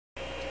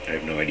I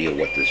have no idea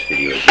what this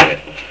video is at.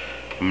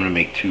 I'm going to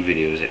make 2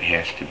 videos. It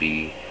has to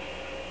be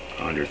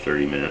under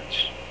 30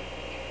 minutes.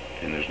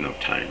 And there's no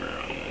timer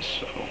on this,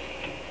 so...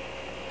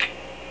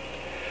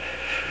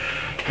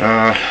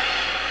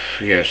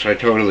 yes, I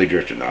totally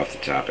drifted off the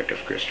topic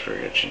of Christopher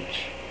Hitchens.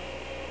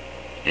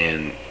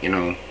 And, you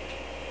know,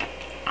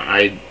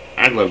 I'd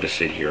love to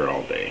sit here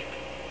all day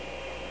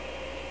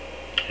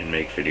and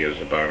make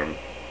videos about him.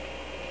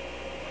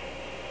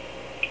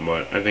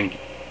 But I think,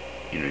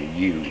 you know,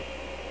 you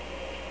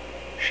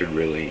should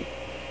really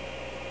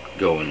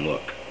go and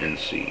look and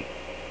see,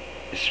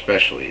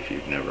 especially if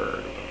you've never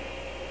heard of him.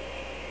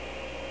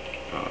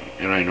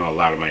 And I know a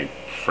lot of my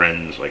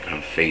friends, like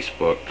on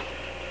Facebook,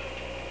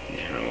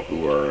 you know,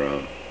 who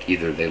are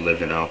either they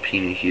live in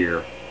Alpena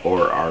here,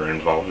 or are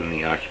involved in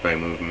the Occupy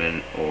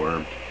movement,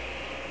 or,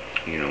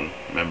 you know,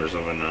 members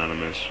of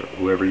Anonymous, or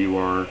whoever you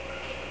are,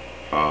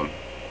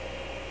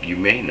 you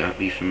may not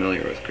be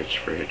familiar with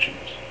Christopher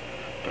Hitchens.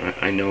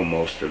 But I know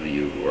most of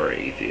you who are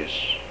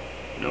atheists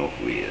know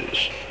who he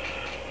is.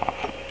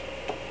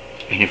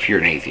 And if you're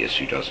an atheist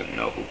who doesn't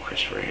know who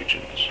Christopher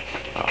Hitchens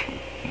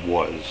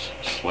was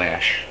 /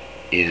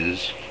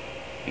 is,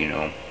 you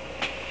know,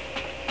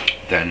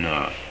 then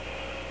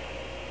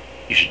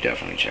you should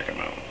definitely check him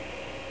out.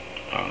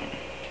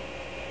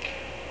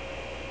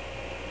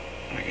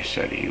 Like I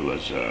said, he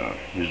was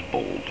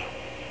bold,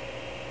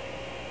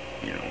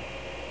 you know,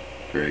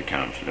 very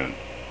confident,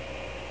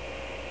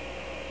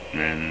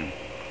 and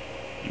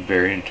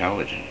very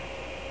intelligent.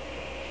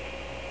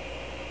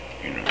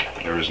 You know,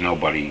 there was no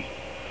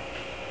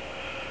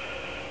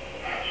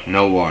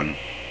one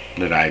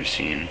that I've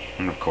seen,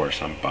 and of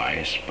course I'm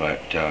biased,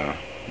 but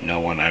no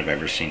one I've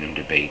ever seen him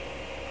debate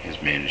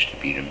has managed to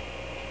beat him.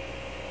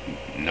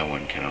 No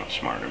one can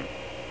outsmart him,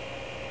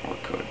 or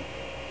could.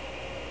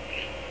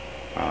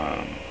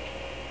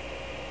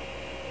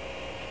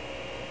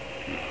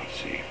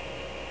 Let's see.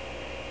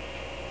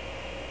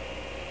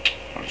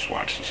 I'll just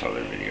watch this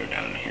other video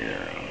down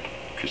here.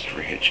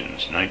 Christopher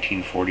Hitchens,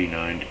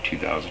 1949 to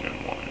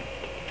 2001.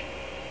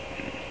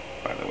 And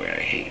by the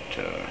way,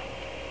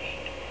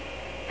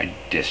 I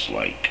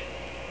dislike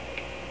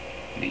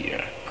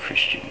the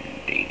Christian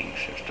dating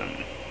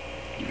system,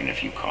 even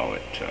if you call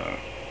it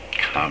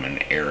Common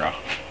Era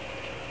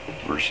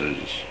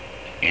versus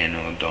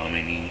Anno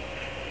Domini.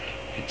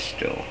 It's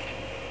still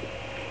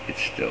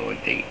a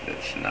date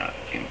that's not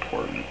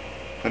important.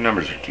 The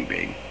numbers are too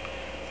big.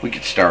 We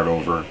could start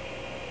over,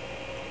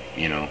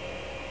 you know,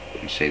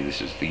 and say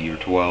this is the year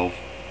 12.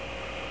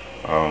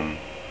 I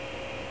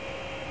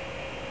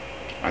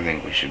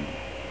think we should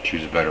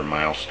choose a better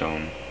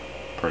milestone,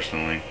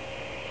 personally.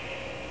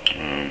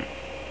 I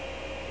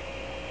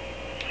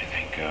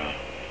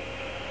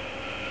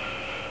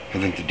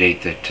think the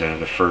date that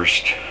the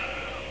first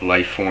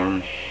life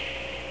form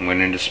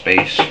went into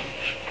space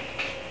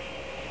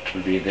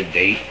would be a good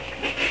date.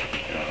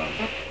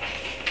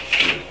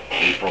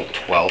 April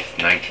 12th,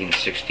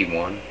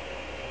 1961. I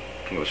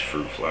think it was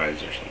fruit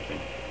flies or something.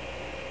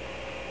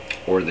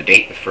 Or the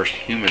date the first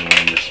human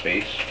went into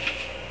space.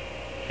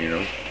 You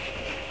know,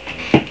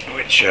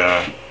 which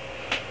would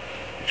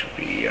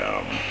be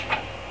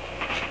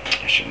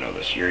I should know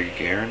this. Yuri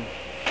Gagarin.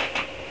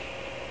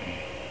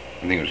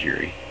 I think it was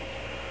Yuri.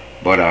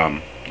 But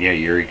yeah,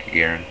 Yuri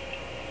Gagarin.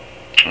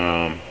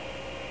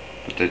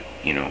 But that,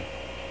 you know,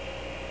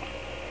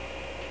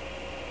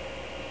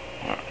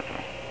 I don't know.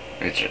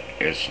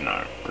 It's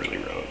not really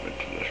relevant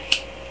to this.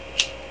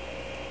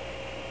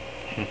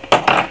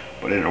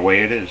 But in a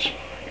way it is.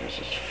 It's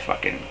just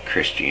fucking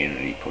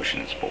Christianity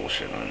pushing its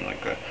bullshit on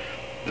like the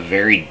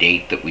very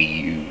date that we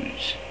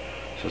use.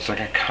 So it's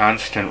like a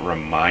constant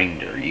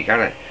reminder. You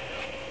gotta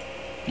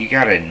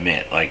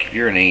admit, like, if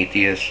you're an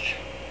atheist,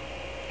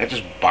 that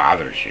just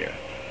bothers you.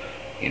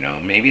 You know,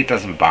 maybe it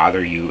doesn't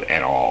bother you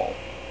at all,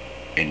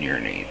 and you're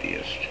an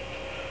atheist.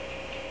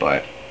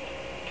 But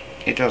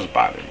it does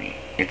bother me.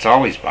 It's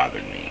always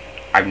bothered me.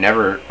 I've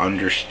never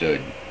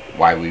understood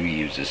why we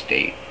use this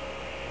date.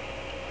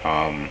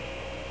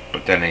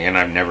 But then again,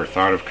 I've never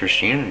thought of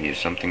Christianity as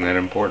something that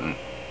important.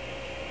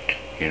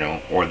 You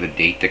know, or the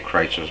date that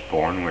Christ was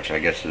born, which I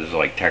guess is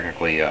like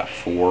technically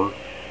 4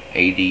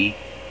 AD,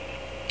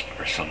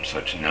 or some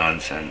such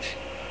nonsense.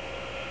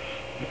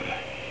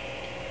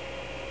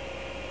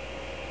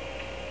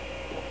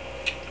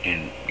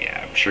 And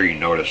yeah, I'm sure you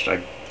noticed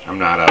I'm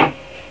not a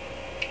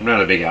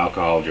big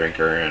alcohol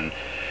drinker, and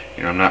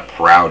you know, I'm not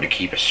proud to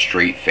keep a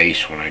straight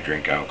face when I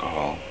drink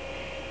alcohol.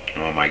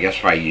 I guess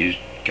if I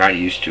got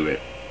used to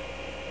it,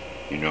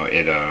 you know,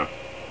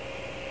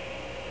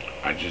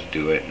 I'd just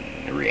do it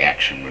and the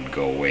reaction would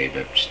go away,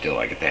 but still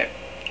I get that,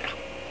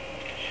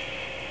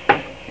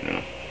 you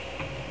know,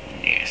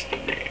 nasty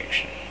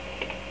reaction.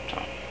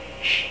 So,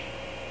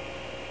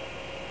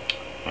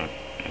 but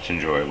it's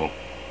enjoyable.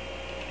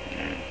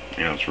 And,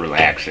 you know, it's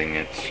relaxing.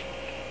 I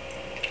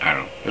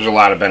don't know. There's a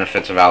lot of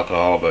benefits of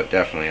alcohol, but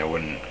definitely I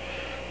wouldn't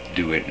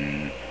do it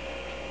in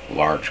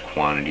large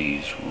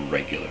quantities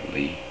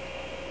regularly.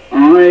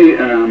 I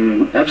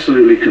am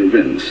absolutely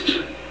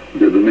convinced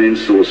that the main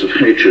source of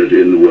hatred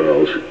in the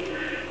world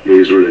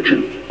is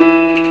religion. There's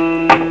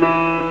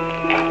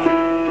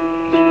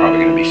probably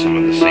going to be some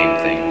of the same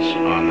things.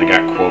 They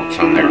got quotes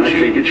on there too. I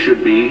think it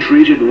should be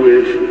treated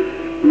with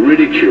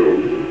ridicule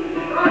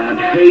and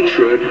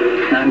hatred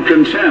and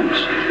contempt,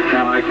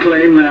 and I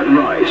claim that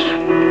right.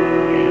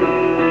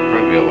 Yeah,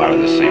 probably a lot of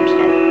the same stuff.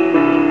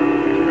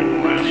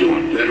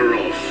 You're better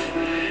off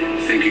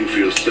thinking for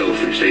yourself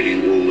and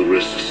taking all the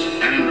risks,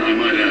 and I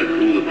might add,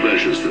 all the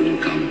pleasures that will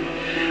come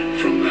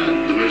from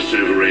that. The most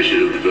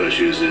overrated of the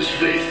virtues is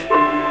faith.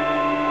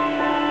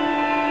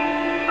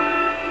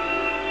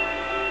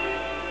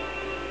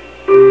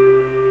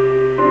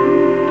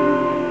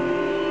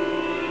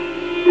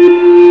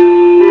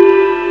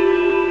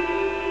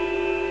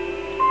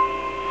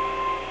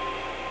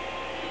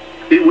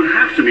 It would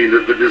have to mean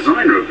that the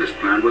designer of this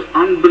plan was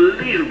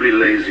unbelievably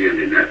lazy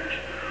and inept,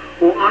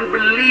 or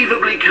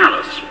unbelievably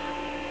callous,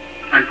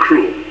 and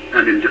cruel,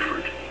 and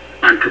indifferent,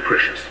 and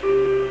capricious.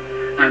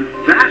 And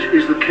that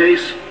is the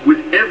case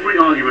with every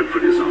argument for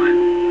design,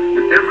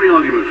 and every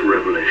argument for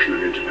revelation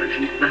and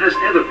intervention that has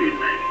ever been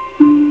made.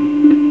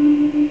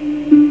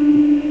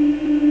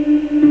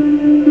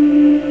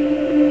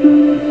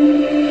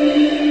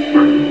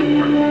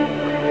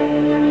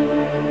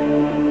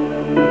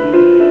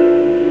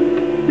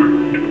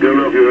 Go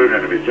love your own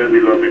enemies, gently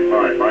loving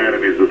mine. My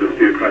enemies are the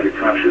theocratic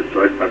fascists.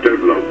 I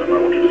don't love them, I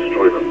want to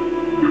destroy them.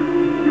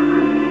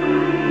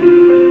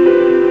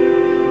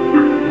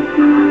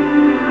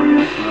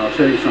 I'll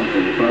tell you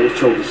something, if I was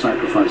told to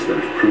sacrifice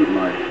them to prove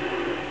my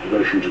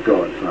devotion to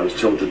God, if I was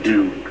told to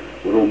do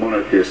what all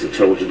monotheists are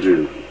told to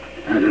do,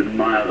 and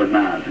admire the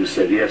man who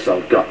said, yes,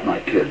 I'll gut my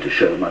kid to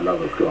show my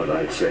love of God,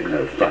 I'd say,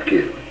 no, fuck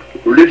you.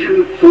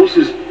 Religion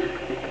forces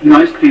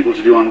nice people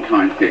to do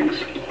unkind things,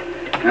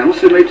 and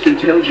also makes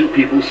intelligent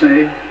people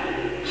say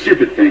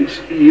stupid things.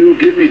 You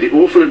give me the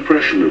awful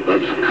impression of,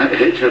 I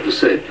hate to have to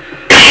say,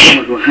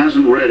 someone who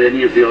hasn't read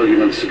any of the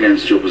arguments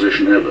against your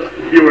position ever.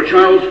 You're a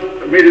child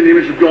made in the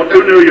image of God. Oh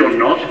no, you're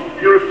not.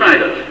 You're a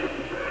faggot.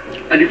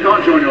 And you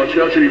can't join your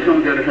church and you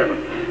can't go to heaven.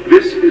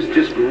 This is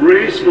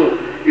disgraceful.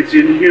 It's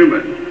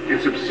inhuman.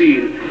 It's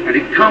obscene. And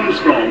it comes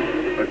from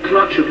a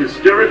clutch of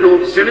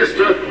hysterical,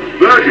 sinister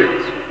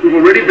virgins who've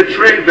already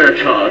betrayed their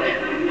charge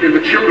in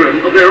the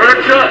children of their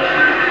own church.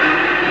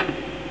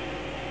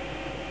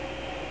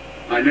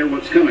 I know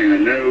what's coming. I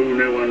know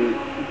no one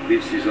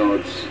beats these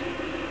odds.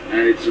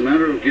 And it's a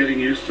matter of getting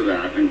used to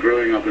that and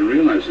growing up and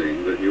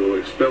realizing that you're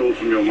expelled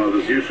from your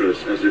mother's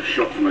uterus as if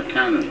shot from a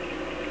cannon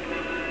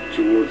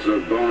towards a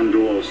barn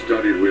door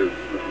studded with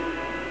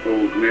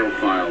old nail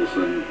files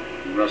and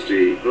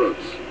rusty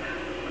hoods.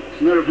 It's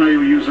a matter of how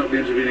you use up the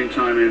intervening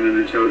time in an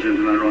intelligent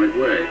and ironic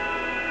way.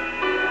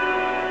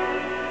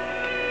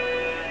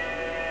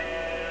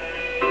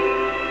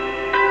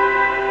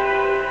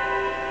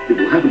 It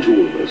will happen to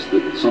all of us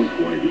that at some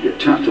point we get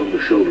tapped on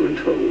the shoulder and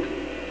told,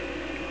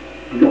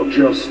 not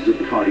just that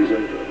the party's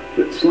over,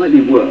 but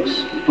slightly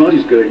worse, the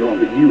party's going on,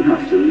 but you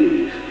have to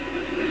leave.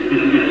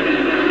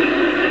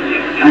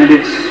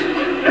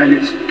 and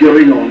it's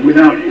going on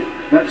without you.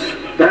 That's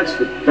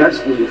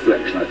the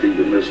reflection, I think,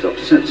 that most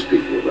upsets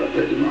people about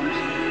their demise.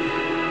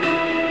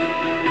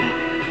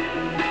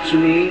 To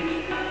me,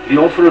 the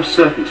offer of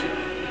certainty,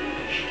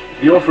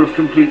 the offer of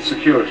complete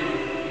security,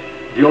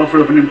 the offer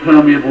of an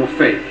impermeable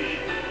faith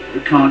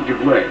that can't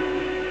give way,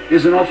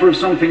 is an offer of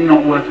something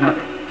not worth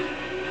having.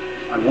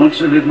 I want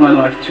to live my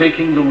life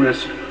taking the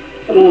risk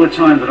all the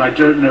time that I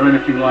don't know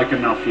anything like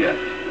enough yet,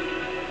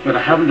 that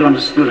I haven't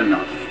understood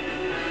enough,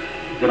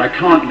 that I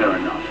can't know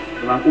enough,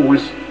 that I'm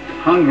always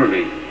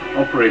hungrily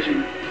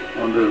operating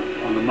on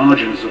the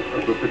margins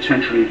of a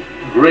potentially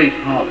great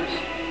harvest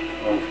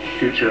of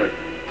future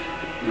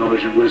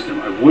knowledge and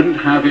wisdom. I wouldn't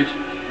have it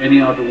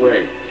any other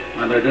way,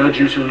 and I'd urge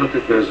you to look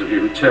at those of you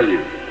who tell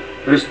you,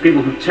 those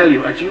people who tell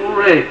you at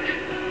your age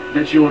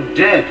that you're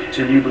dead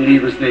till you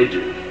believe as they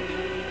do.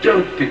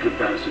 Don't think of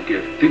that as a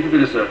gift. Think of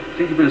it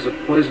as a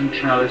poisoned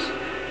chalice.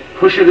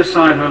 Push it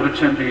aside, however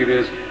tempting it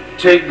is.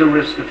 Take the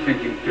risk of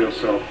thinking for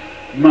yourself.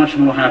 Much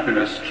more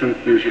happiness, truth,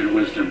 beauty, and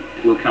wisdom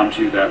will come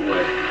to you that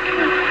way.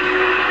 Thank you.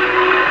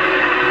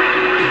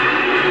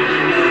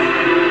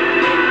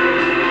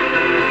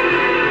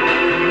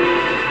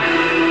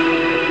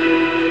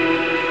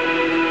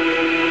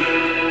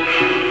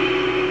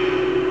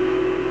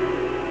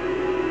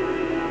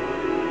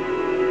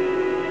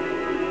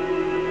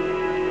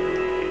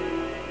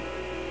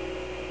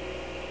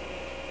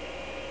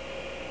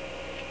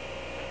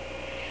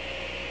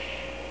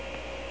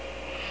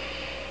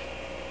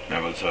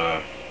 That was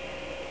a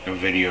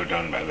video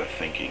done by the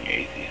Thinking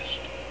Atheist.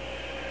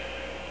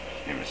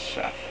 His name is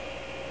Seth.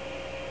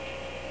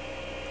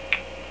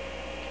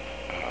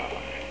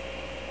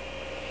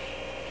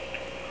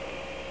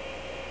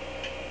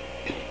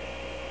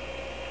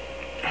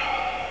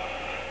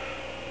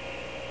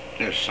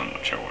 There's so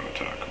much I want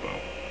to talk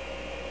about,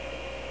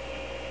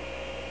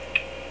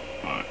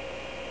 but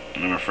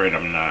I'm afraid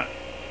I'm not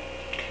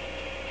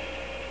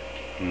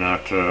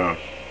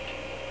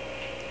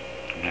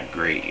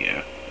great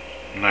yet.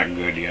 I'm not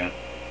good yet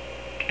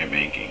at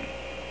making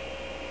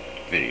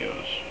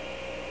videos.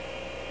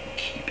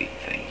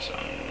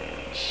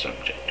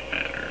 subject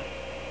matter.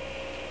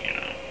 You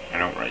know, I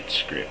don't write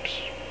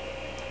scripts.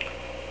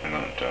 I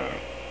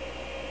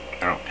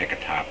don't pick a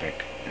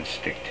topic and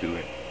stick to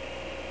it.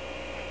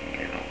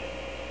 You know,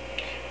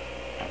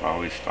 I've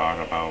always thought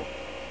about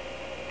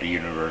the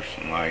universe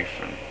and life,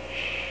 and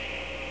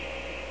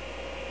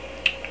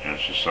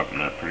it's just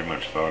something I pretty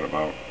much thought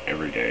about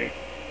every day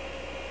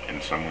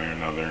in some way or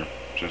another.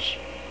 Just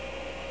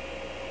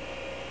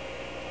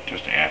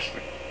ask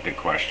the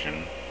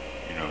question,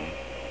 you know,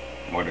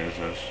 what is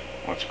this?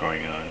 What's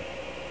going on?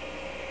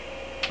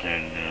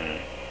 And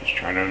just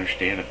try to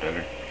understand it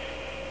better.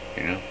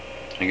 You know,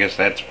 I guess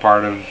that's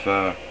part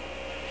of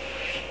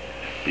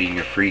being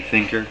a free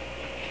thinker.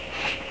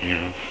 You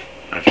know,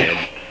 I've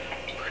had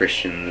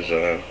Christians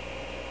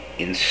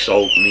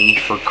insult me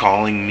for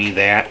calling me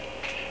that.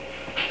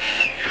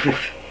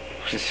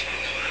 This is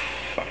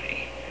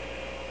funny.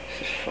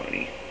 This is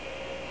funny.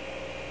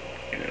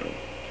 You know,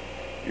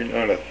 you're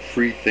not a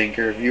free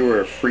thinker. If you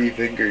were a free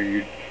thinker,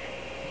 you'd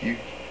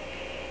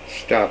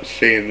stop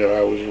saying that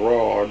I was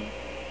wrong.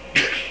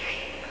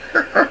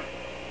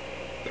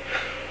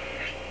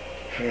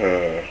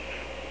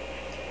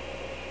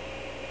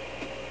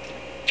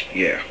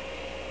 Yeah,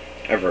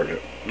 I've heard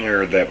it. I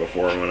heard that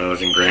before when I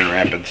was in Grand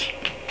Rapids.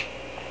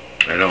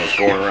 And I was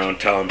going around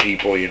telling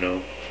people, you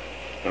know,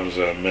 I was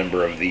a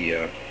member of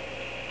the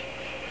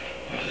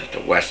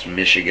West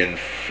Michigan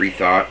Free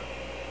Thought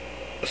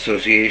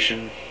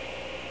Association.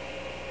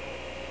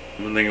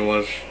 I think it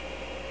was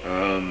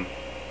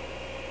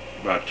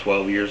about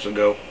 12 years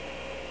ago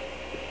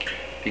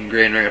in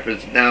Grand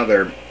Rapids. Now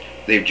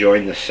they've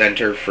joined the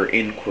Center for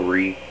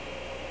Inquiry,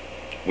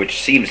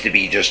 which seems to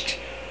be just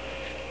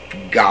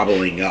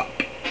gobbling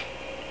up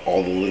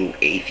all the little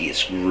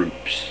atheist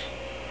groups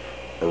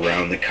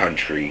around the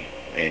country.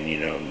 And you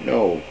know,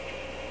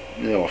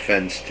 no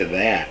offense to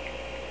that.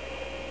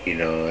 You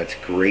know, it's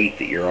great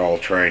that you're all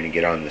trying to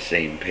get on the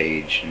same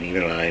page, and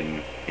even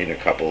I'm in a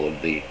couple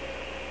of the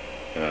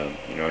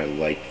you know, I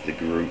like the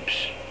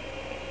groups,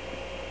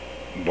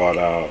 but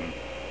I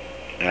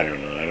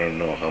don't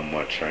know how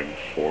much I'm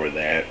for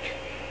that.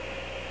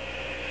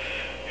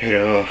 You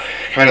know,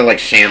 kind of like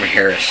Sam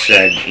Harris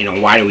said, you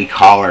know, why do we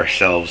call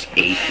ourselves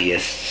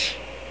atheists?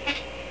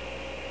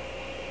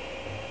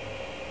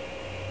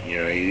 You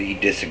know, he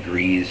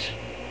disagrees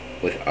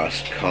with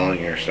us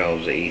calling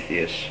ourselves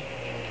atheists.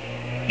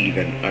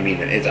 Even, I mean,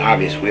 it's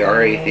obvious we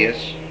are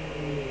atheists,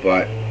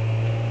 but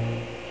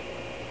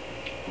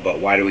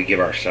why do we give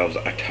ourselves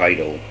a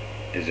title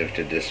as if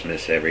to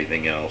dismiss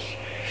everything else?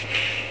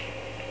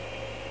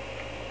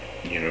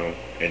 You know,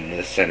 and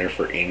the Center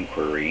for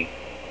Inquiry,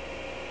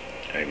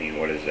 I mean,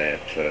 what is that?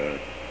 You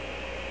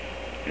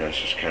know, it's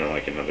just kind of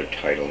like another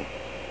title,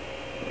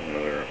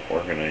 another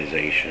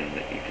organization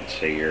that you can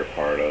say you're a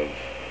part of,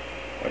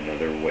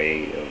 another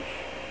way of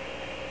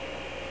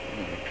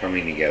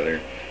coming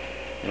together.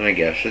 And I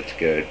guess it's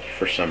good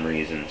for some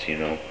reasons, you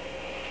know.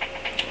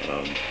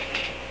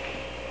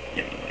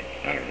 You know, like,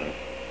 I don't know,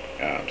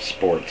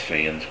 sports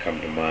fans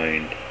come to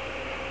mind.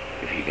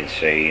 If you can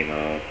say, you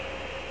know,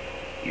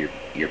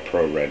 you're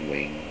pro Red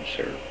Wings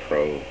or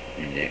pro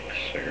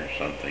Knicks or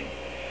something.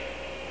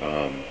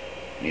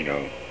 You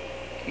know,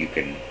 you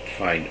can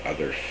find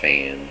other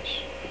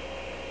fans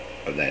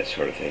of that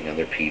sort of thing,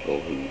 other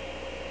people who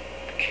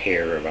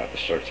care about the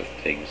sorts of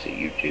things that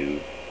you do,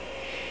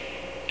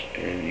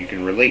 and you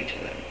can relate to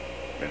them.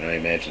 And I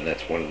imagine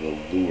that's one of the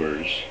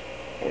lures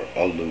or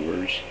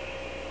allures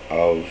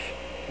of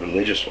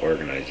religious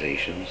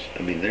organizations.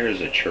 I mean, there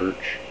is a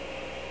church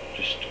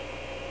just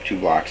 2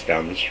 blocks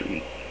down the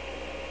street,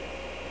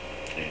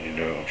 and you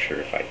know, I'm sure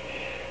if I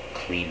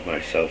cleaned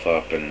myself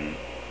up and,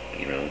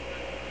 you know,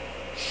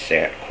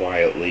 sat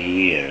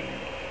quietly and,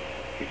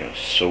 you know,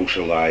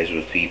 socialized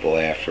with people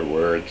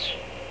afterwards,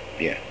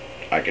 yeah,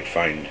 I could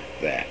find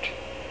that.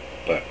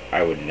 But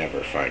I would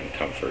never find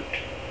comfort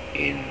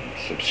in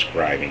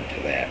subscribing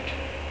to that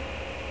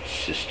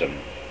system.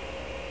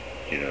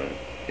 You know,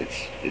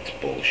 it's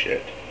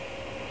bullshit.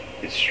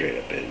 It straight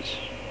up is.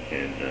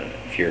 And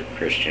if you're a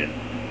Christian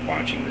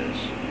watching this,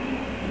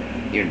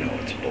 you know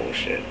it's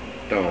bullshit.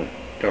 Don't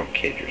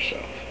kid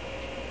yourself.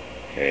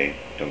 Okay?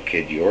 Don't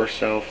kid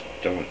yourself.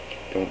 Don't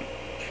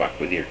fuck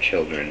with your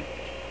children,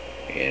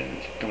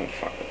 and don't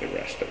fuck with the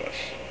rest of us.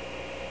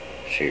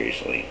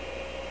 Seriously.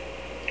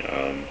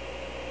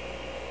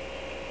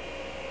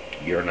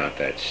 You're not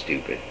that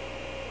stupid,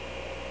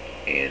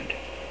 and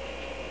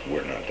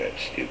we're not that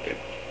stupid.